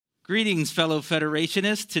Greetings, fellow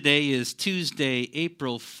Federationists. Today is Tuesday,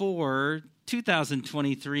 April 4,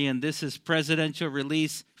 2023, and this is Presidential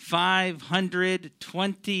Release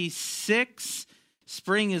 526.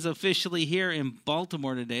 Spring is officially here in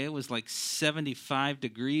Baltimore today. It was like 75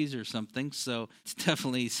 degrees or something, so it's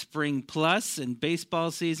definitely spring plus, and baseball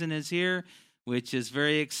season is here, which is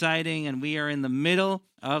very exciting, and we are in the middle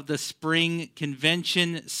of the spring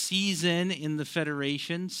convention season in the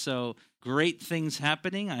Federation, so great things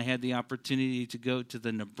happening. I had the opportunity to go to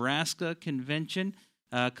the Nebraska convention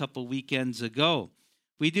a couple weekends ago.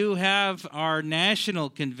 We do have our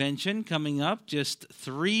national convention coming up just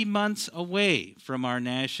 3 months away from our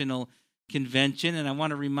national convention, and I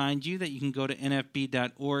want to remind you that you can go to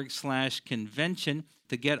nfb.org/convention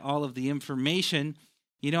to get all of the information.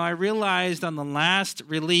 You know, I realized on the last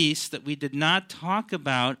release that we did not talk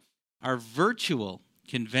about our virtual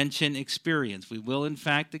convention experience. We will, in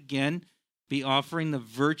fact, again, be offering the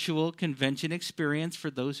virtual convention experience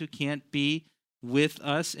for those who can't be with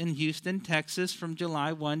us in Houston, Texas from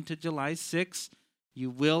July 1 to July 6. You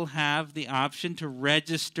will have the option to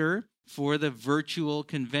register for the virtual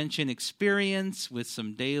convention experience with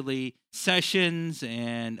some daily sessions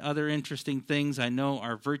and other interesting things. I know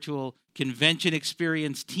our virtual convention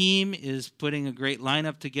experience team is putting a great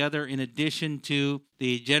lineup together in addition to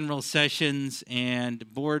the general sessions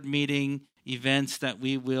and board meeting events that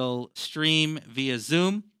we will stream via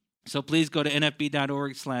Zoom. So please go to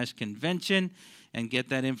nfb.org/convention and get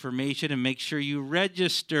that information, and make sure you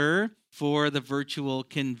register for the virtual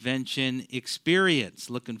convention experience.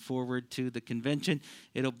 Looking forward to the convention.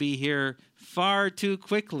 It'll be here far too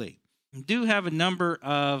quickly. We do have a number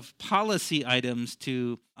of policy items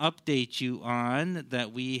to update you on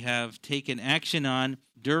that we have taken action on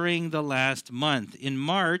during the last month. In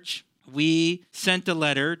March, we sent a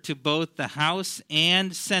letter to both the House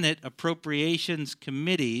and Senate Appropriations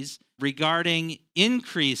Committees regarding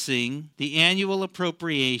increasing the annual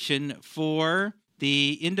appropriation for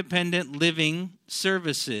the Independent Living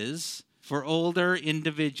Services for older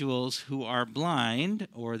individuals who are blind,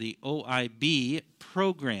 or the OIB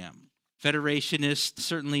program. Federationists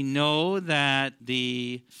certainly know that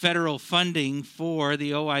the federal funding for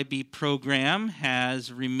the OIB program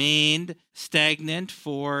has remained stagnant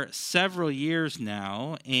for several years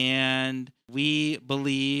now, and we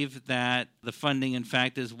believe that the funding, in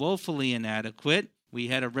fact, is woefully inadequate. We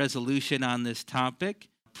had a resolution on this topic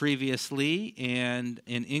previously, and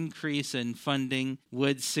an increase in funding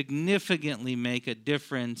would significantly make a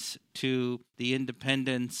difference to the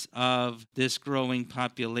independence of this growing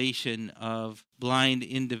population of blind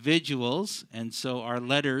individuals. And so our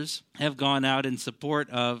letters have gone out in support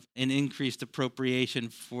of an increased appropriation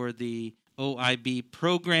for the OIB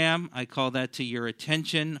program. I call that to your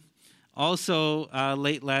attention. Also,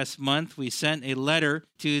 late last month, we sent a letter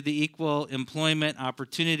to the Equal Employment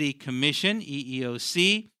Opportunity Commission,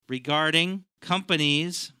 EEOC, regarding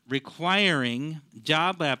companies requiring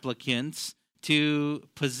job applicants to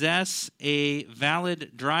possess a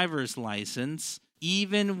valid driver's license,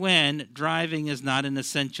 even when driving is not an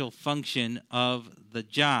essential function of the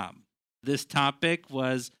job. This topic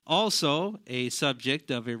was also a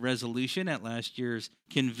subject of a resolution at last year's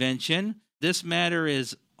convention. This matter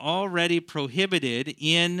is already prohibited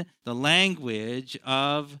in the language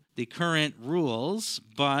of the current rules,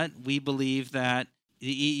 but we believe that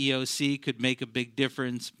the EEOC could make a big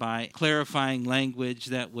difference by clarifying language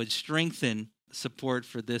that would strengthen support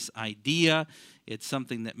for this idea. It's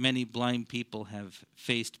something that many blind people have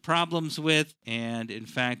faced problems with, and in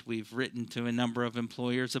fact, we've written to a number of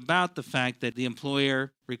employers about the fact that the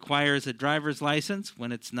employer requires a driver's license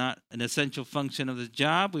when it's not an essential function of the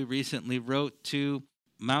job. We recently wrote to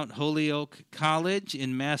Mount Holyoke College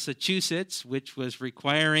in Massachusetts, which was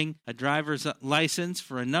requiring a driver's license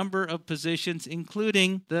for a number of positions,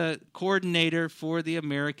 including the coordinator for the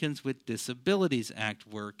Americans with Disabilities Act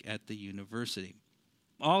work at the university.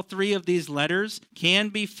 All three of these letters can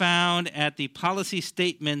be found at the policy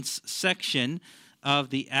statements section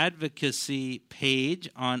of the advocacy page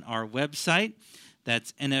on our website.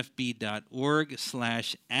 That's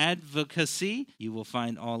nfb.org/advocacy. You will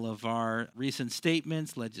find all of our recent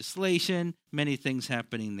statements, legislation, many things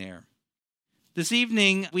happening there. This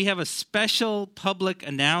evening, we have a special public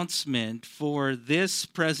announcement for this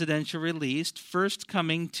presidential release, first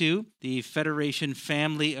coming to the Federation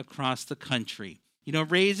family across the country. You know,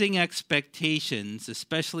 raising expectations,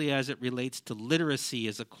 especially as it relates to literacy,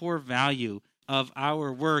 is a core value of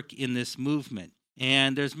our work in this movement.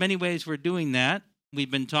 And there's many ways we're doing that. We've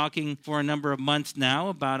been talking for a number of months now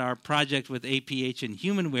about our project with APH and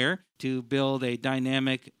Humanware to build a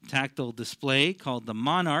dynamic tactile display called the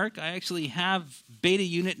Monarch. I actually have beta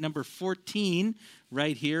unit number 14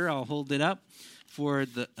 right here. I'll hold it up for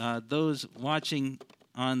those watching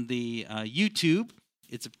on the YouTube.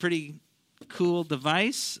 It's a pretty cool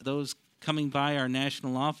device. Those coming by our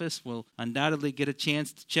national office will undoubtedly get a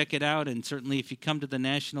chance to check it out, and certainly if you come to the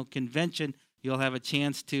national convention, you'll have a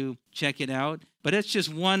chance to check it out. But it's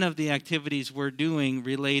just one of the activities we're doing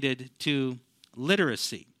related to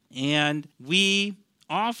literacy. And we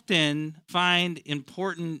often find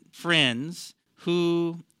important friends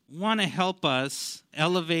who want to help us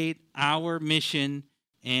elevate our mission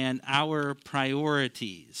and our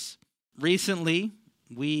priorities. Recently,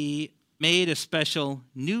 we made a special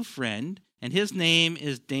new friend, and his name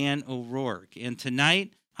is Dan O'Rourke. And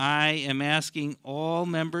tonight, I am asking all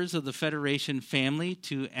members of the Federation family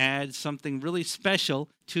to add something really special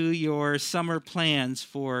to your summer plans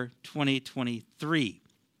for 2023.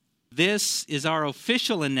 This is our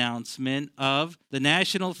official announcement of the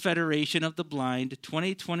National Federation of the Blind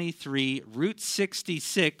 2023 Route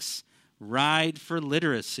 66 Ride for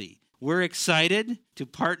Literacy. We're excited to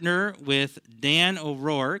partner with Dan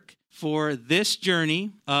O'Rourke for this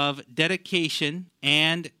journey of dedication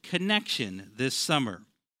and connection this summer.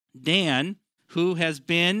 Dan, who has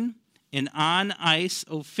been an on-ice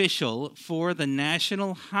official for the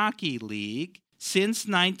National Hockey League since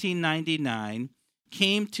 1999,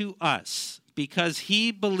 came to us because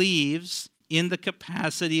he believes in the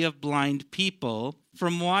capacity of blind people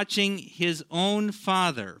from watching his own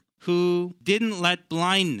father, who didn't let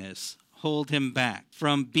blindness hold him back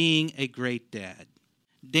from being a great dad.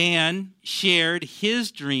 Dan shared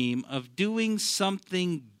his dream of doing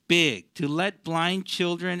something big to let blind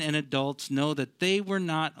children and adults know that they were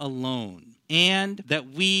not alone and that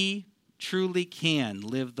we truly can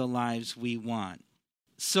live the lives we want.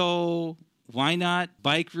 So why not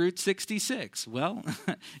bike Route 66? Well,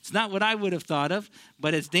 it's not what I would have thought of,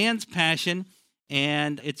 but it's Dan's passion,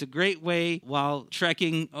 and it's a great way while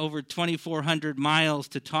trekking over 2,400 miles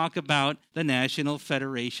to talk about the National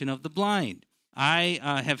Federation of the Blind. I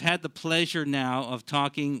have had the pleasure now of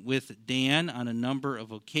talking with Dan on a number of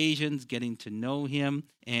occasions, getting to know him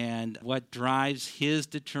and what drives his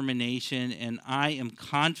determination. And I am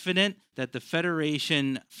confident that the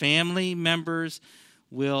Federation family members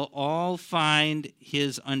will all find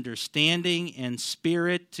his understanding and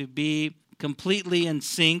spirit to be completely in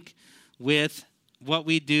sync with what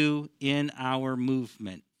we do in our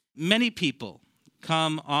movement. Many people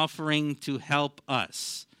come offering to help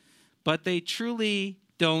us, but they truly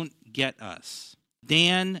don't get us.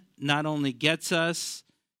 Dan not only gets us,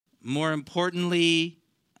 more importantly,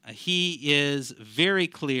 he is very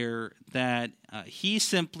clear that he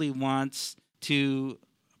simply wants to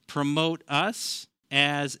promote us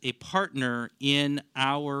as a partner in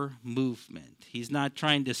our movement. He's not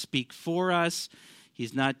trying to speak for us.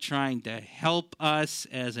 He's not trying to help us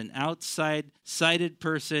as an outside-sighted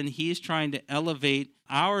person. He's trying to elevate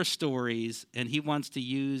our stories, and he wants to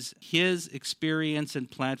use his experience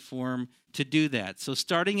and platform to do that. So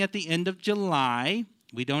starting at the end of July,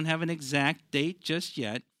 we don't have an exact date just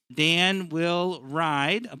yet, Dan will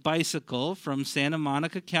ride a bicycle from Santa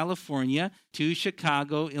Monica, California to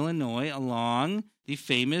Chicago, Illinois, along the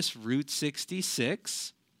famous Route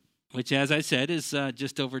 66, which, as I said, is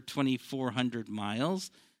just over 2,400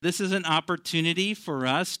 miles. This is an opportunity for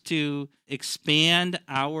us to expand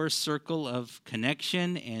our circle of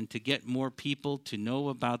connection and to get more people to know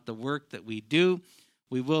about the work that we do.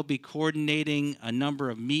 We will be coordinating a number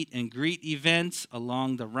of meet and greet events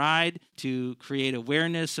along the ride to create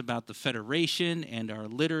awareness about the Federation and our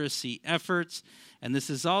literacy efforts. And this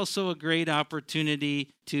is also a great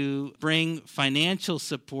opportunity to bring financial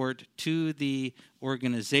support to the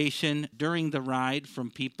organization during the ride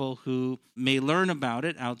from people who may learn about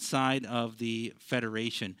it outside of the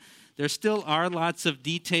Federation. There still are lots of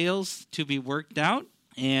details to be worked out,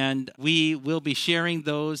 and we will be sharing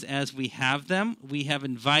those as we have them. We have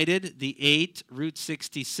invited the 8 Route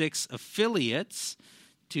 66 affiliates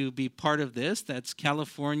to be part of this. That's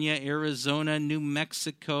California, Arizona, New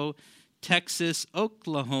Mexico, Texas,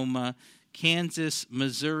 Oklahoma, Kansas,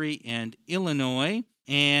 Missouri, and Illinois.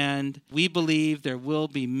 And we believe there will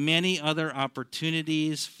be many other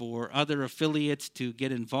opportunities for other affiliates to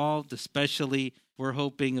get involved, especially we're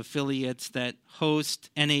hoping affiliates that host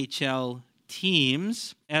NHL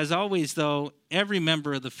teams. As always, though, every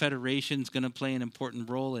member of the Federation is going to play an important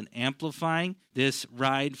role in amplifying this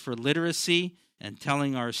ride for literacy and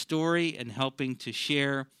telling our story and helping to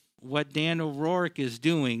share what Dan O'Rourke is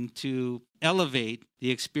doing to elevate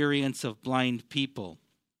the experience of blind people.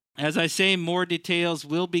 As I say, more details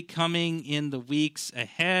will be coming in the weeks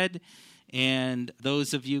ahead, and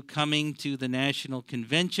those of you coming to the National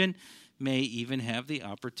Convention may even have the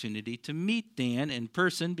opportunity to meet Dan in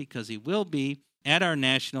person, because he will be at our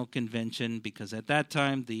National Convention, because at that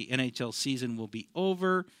time the NHL season will be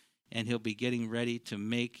over and he'll be getting ready to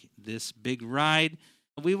make this big ride.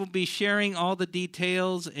 We will be sharing all the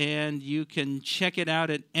details, and you can check it out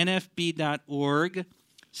at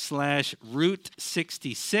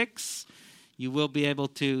nfb.org/Route66. You will be able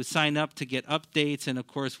to sign up to get updates, and of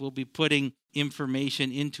course we'll be putting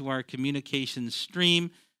information into our communications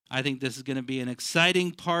stream. I think this is going to be an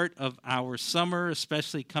exciting part of our summer,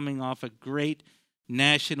 especially coming off a great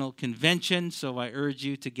national convention. So I urge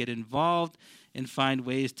you to get involved and find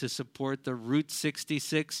ways to support the Route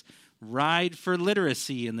 66 Ride for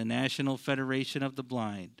Literacy in the National Federation of the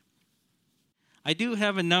Blind. I do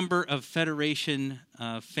have a number of Federation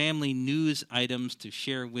family news items to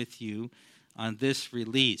share with you on this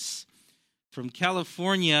release. From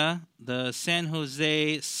California, the San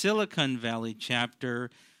Jose Silicon Valley chapter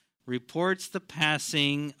reports the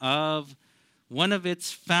passing of one of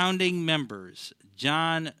its founding members,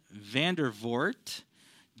 John Vandervoort.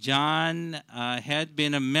 John had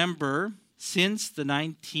been a member since the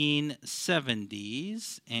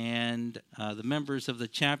 1970s, and the members of the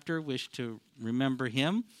chapter wish to remember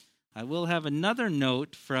him. I will have another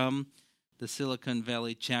note from the Silicon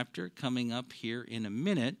Valley chapter coming up here in a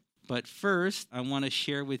minute. But first, I want to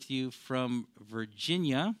share with you from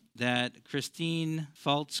Virginia that Christine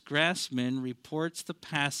Fultz-Grassman reports the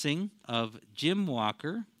passing of Jim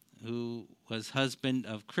Walker, who was husband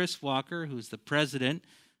of Chris Walker, who's the president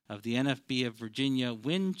of the NFB of Virginia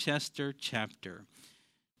Winchester chapter.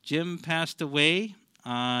 Jim passed away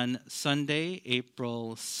on Sunday,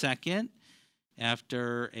 April 2nd,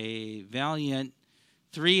 after a valiant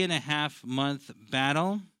 3.5-month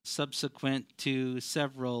battle subsequent to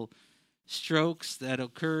several strokes that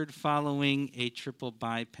occurred following a triple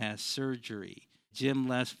bypass surgery. Jim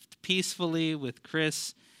left peacefully with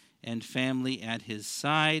Chris and family at his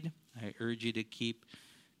side. I urge you to keep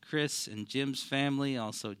Chris and Jim's family,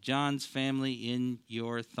 also John's family, in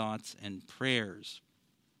your thoughts and prayers.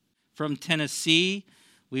 From Tennessee,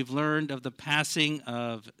 we've learned of the passing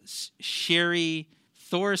of Sherry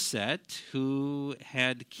Thorsett, who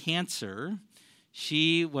had cancer.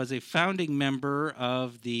 She was a founding member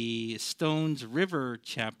of the Stones River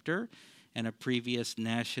chapter and a previous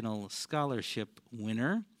National Scholarship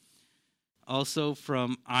winner. Also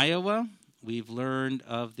from Iowa, we've learned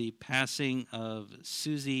of the passing of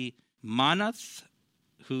Susie Monath,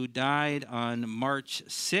 who died on March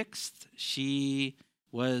 6th. She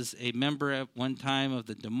was a member at one time of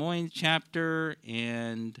the Des Moines chapter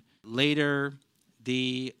and later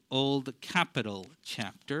the Old Capitol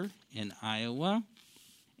chapter in Iowa.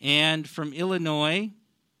 And from Illinois,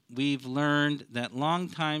 we've learned that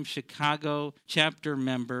longtime Chicago chapter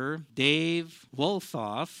member Dave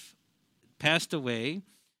Wolthoff passed away.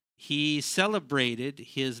 He celebrated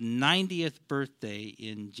his 90th birthday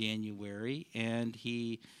in January, and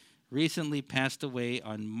he recently passed away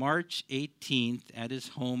on March 18th at his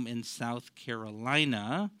home in South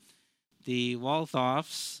Carolina. The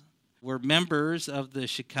Wolthoffs were members of the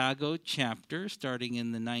Chicago chapter starting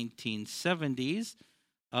in the 1970s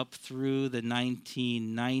up through the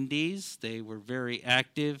 1990s. They were very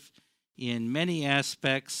active in many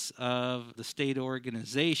aspects of the state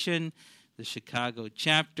organization, the Chicago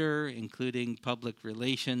chapter, including public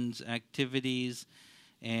relations activities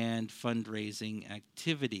and fundraising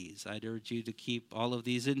activities. I'd urge you to keep all of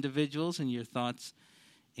these individuals in your thoughts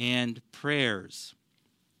and prayers.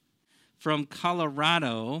 From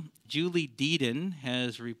Colorado, Julie Deedon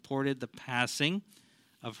has reported the passing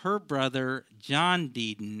of her brother, John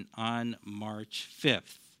Deedon, on March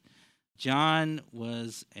 5th. John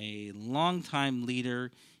was a longtime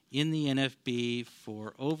leader in the NFB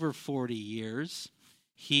for over 40 years.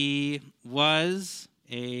 He was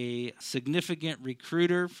a significant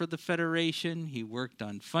recruiter for the Federation. He worked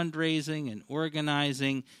on fundraising and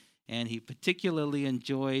organizing, and he particularly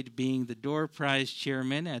enjoyed being the door prize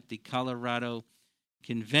chairman at the Colorado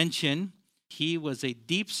Convention. He was a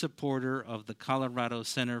deep supporter of the Colorado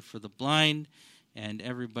Center for the Blind, and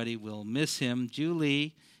everybody will miss him.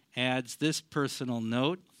 Julie adds this personal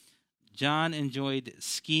note: John enjoyed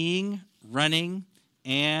skiing, running,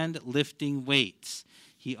 and lifting weights.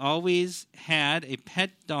 He always had a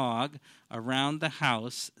pet dog around the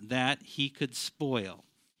house that he could spoil.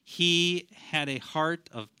 He had a heart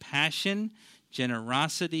of passion,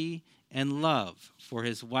 generosity, and love for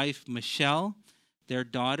his wife, Michelle, their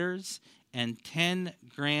daughters, and 10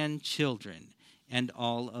 grandchildren, and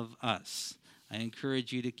all of us. I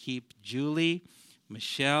encourage you to keep Julie,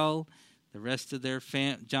 Michelle, the rest of their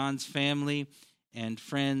John's family, and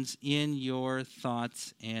friends in your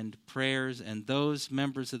thoughts and prayers, and those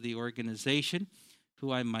members of the organization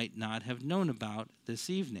who I might not have known about this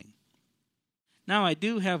evening. Now, I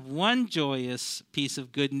do have one joyous piece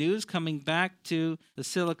of good news coming back to the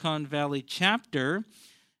Silicon Valley chapter,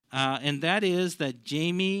 and that is that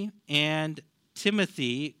Jamie and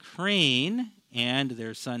Timothy Crane and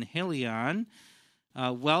their son Helion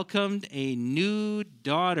welcomed a new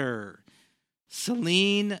daughter.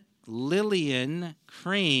 Celine Lillian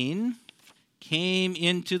Crane came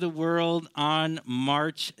into the world on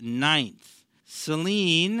March 9th.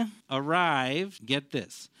 Celine arrived, get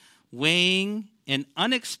this, weighing an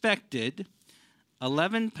unexpected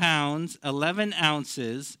 11 pounds, 11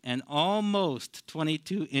 ounces, and almost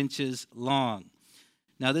 22 inches long.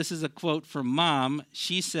 Now, this is a quote from Mom.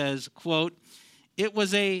 She says, quote, "It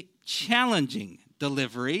was a challenging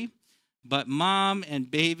delivery, but Mom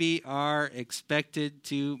and baby are expected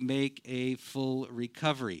to make a full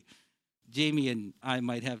recovery." Jamie and I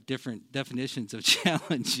might have different definitions of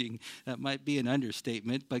challenging. That might be an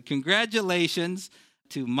understatement, but congratulations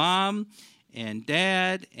to Mom and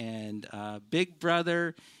Dad and Big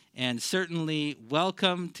Brother, and certainly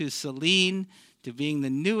welcome to Celine to being the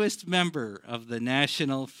newest member of the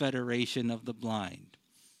National Federation of the Blind.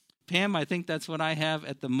 Pam, I think that's what I have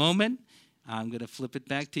at the moment. I'm going to flip it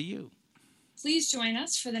back to you. Please join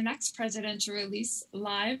us for the next presidential release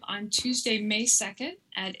live on Tuesday, May 2nd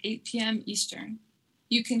at 8 p.m. Eastern.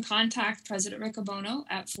 You can contact President Riccobono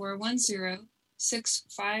at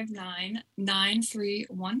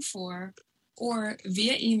 410-659-9314 or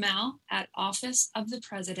via email at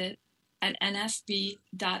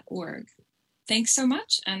officeofthepresident@nfb.org. Thanks so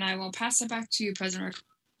much, and I will pass it back to you, President Riccobono.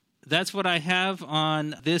 That's what I have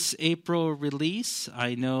on this April release.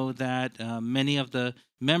 I know that many of the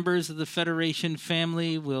members of the Federation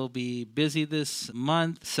family will be busy this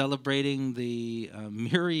month celebrating the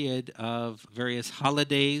myriad of various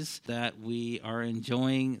holidays that we are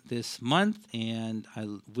enjoying this month. And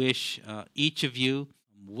I wish each of you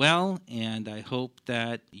well, and I hope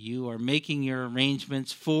that you are making your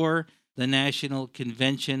arrangements for the National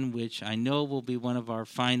Convention, which I know will be one of our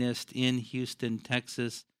finest in Houston,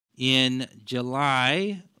 Texas, in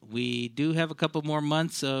July. We do have a couple more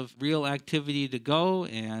months of real activity to go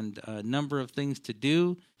and a number of things to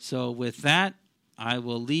do. So with that, I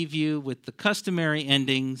will leave you with the customary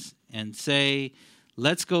endings and say,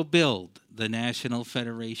 let's go build the National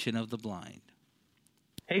Federation of the Blind.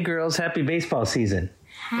 Hey girls, happy baseball season.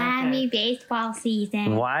 Happy baseball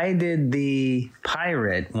season. Why did the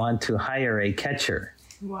Pirate want to hire a catcher?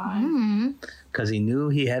 Why? Because he knew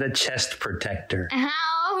he had a chest protector.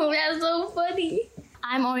 How? That's so funny.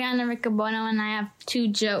 I'm Oriana Riccobono, and I have 2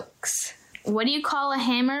 jokes. What do you call a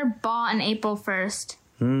hammer bought on April 1st?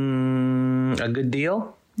 A good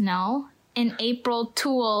deal? No. An April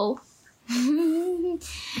tool.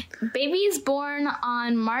 Babies born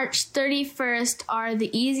on March 31st are the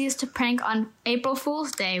easiest to prank on April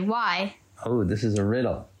Fool's Day. Why? Oh, this is a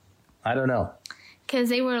riddle. I don't know. Because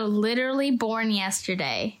they were literally born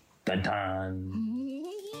yesterday. Dun-dun.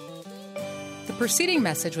 The preceding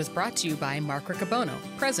message was brought to you by Mark Riccobono,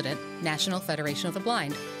 President, National Federation of the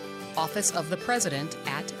Blind. Office of the President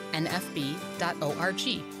at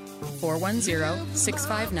nfb.org.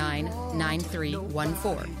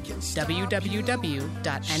 410-659-9314.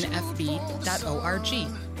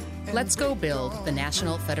 www.nfb.org. Let's go build the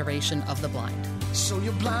National Federation of the Blind. So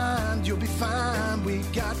you're blind, you'll be fine. We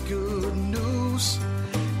got good news.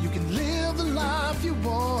 You can live the life you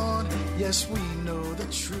want. Yes, we